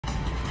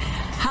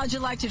How'd you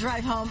like to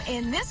drive home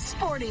in this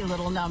sporty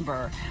little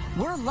number?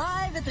 We're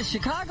live at the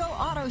Chicago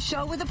Auto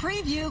Show with a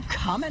preview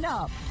coming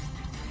up.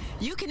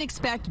 You can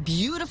expect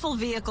beautiful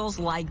vehicles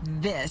like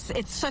this.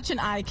 It's such an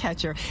eye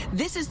catcher.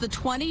 This is the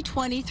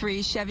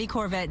 2023 Chevy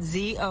Corvette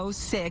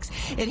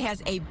Z06. It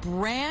has a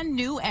brand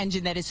new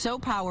engine that is so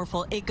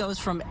powerful, it goes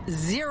from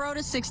 0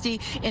 to 60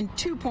 in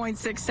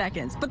 2.6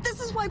 seconds. But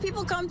this is why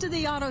people come to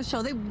the auto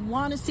show. They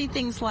want to see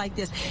things like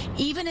this.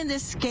 Even in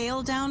this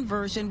scaled down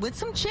version with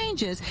some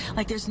changes,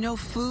 like there's no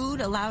food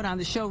allowed on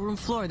the showroom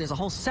floor. There's a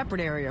whole separate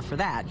area for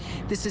that.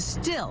 This is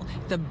still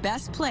the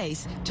best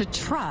place to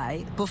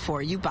try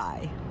before you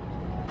buy.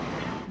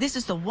 This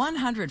is the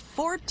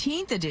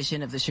 114th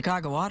edition of the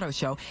Chicago Auto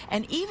Show,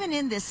 and even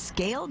in this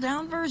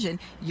scaled-down version,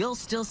 you'll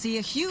still see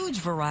a huge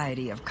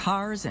variety of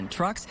cars and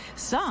trucks,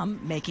 some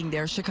making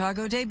their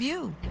Chicago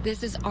debut.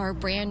 This is our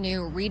brand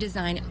new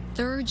redesigned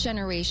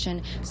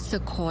third-generation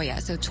Sequoia.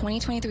 So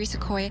 2023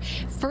 Sequoia,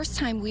 first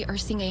time we are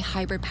seeing a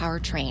hybrid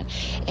powertrain.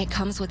 It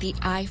comes with the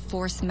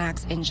iForce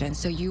Max engine,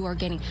 so you are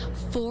getting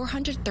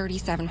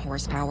 437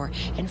 horsepower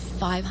and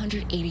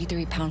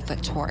 583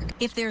 pound-foot torque.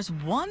 If there's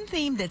one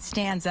theme that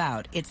stands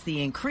out, it's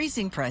the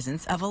increasing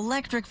presence of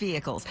electric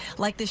vehicles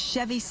like the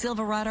Chevy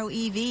Silverado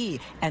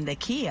EV and the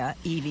Kia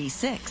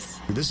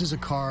EV6. This is a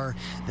car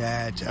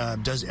that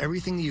does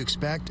everything that you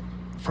expect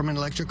from an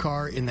electric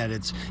car, in that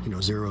it's,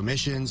 zero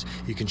emissions.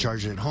 You can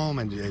charge it at home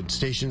and at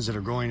stations that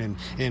are going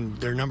in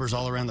their numbers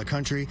all around the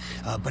country.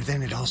 But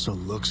then it also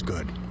looks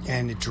good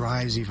and it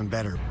drives even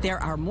better.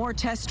 There are more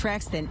test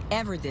tracks than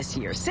ever this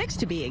year, 6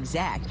 to be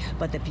exact.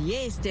 But the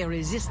pièce de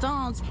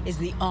résistance is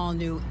the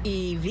all-new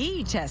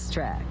EV test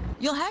track.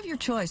 You'll have your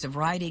choice of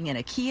riding in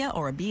a Kia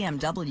or a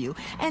BMW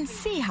and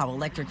see how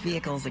electric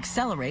vehicles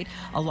accelerate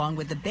along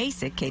with the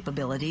basic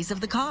capabilities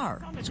of the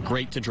car. It's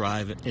great to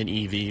drive an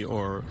EV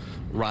or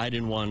ride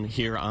in one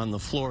here on the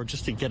floor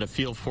just to get a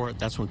feel for it.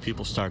 That's when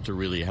people start to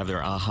really have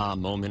their aha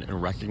moment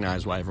and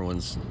recognize why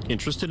everyone's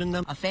interested in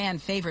them. A fan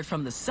favorite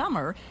from the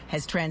summer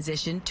has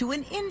transitioned to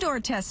an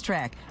indoor test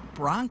track,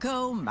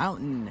 Bronco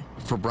Mountain.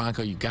 For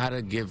Bronco, you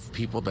gotta give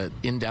people the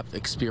in-depth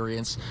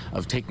experience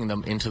of taking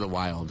them into the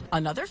wild.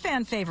 Another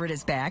fan favorite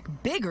is back,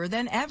 bigger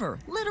than ever,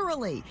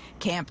 literally.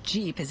 Camp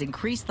Jeep has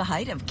increased the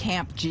height of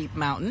Camp Jeep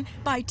Mountain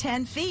by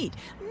 10 feet.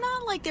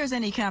 Not like there's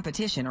any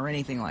competition or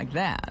anything like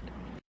that.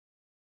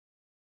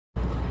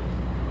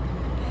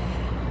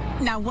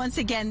 Now, once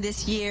again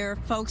this year,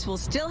 folks will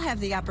still have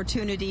the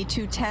opportunity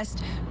to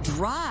test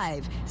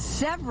drive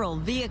several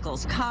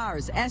vehicles,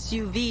 cars,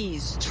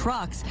 SUVs,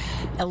 trucks,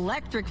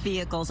 electric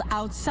vehicles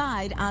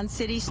outside on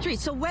city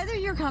streets. So whether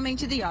you're coming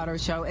to the auto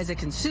show as a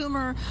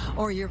consumer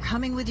or you're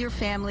coming with your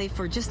family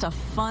for just a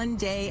fun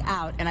day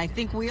out, and I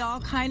think we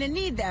all kind of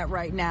need that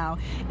right now,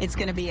 it's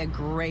going to be a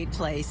great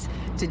place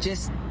to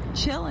just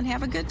chill and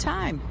have a good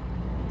time.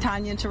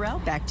 Tanya and Terrell,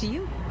 back to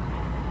you.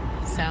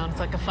 Sounds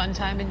like a fun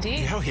time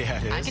indeed. Oh, yeah,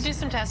 it is. I could do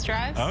some test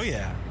drives. Oh,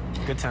 yeah.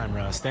 Good time,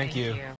 Russ. Thank you.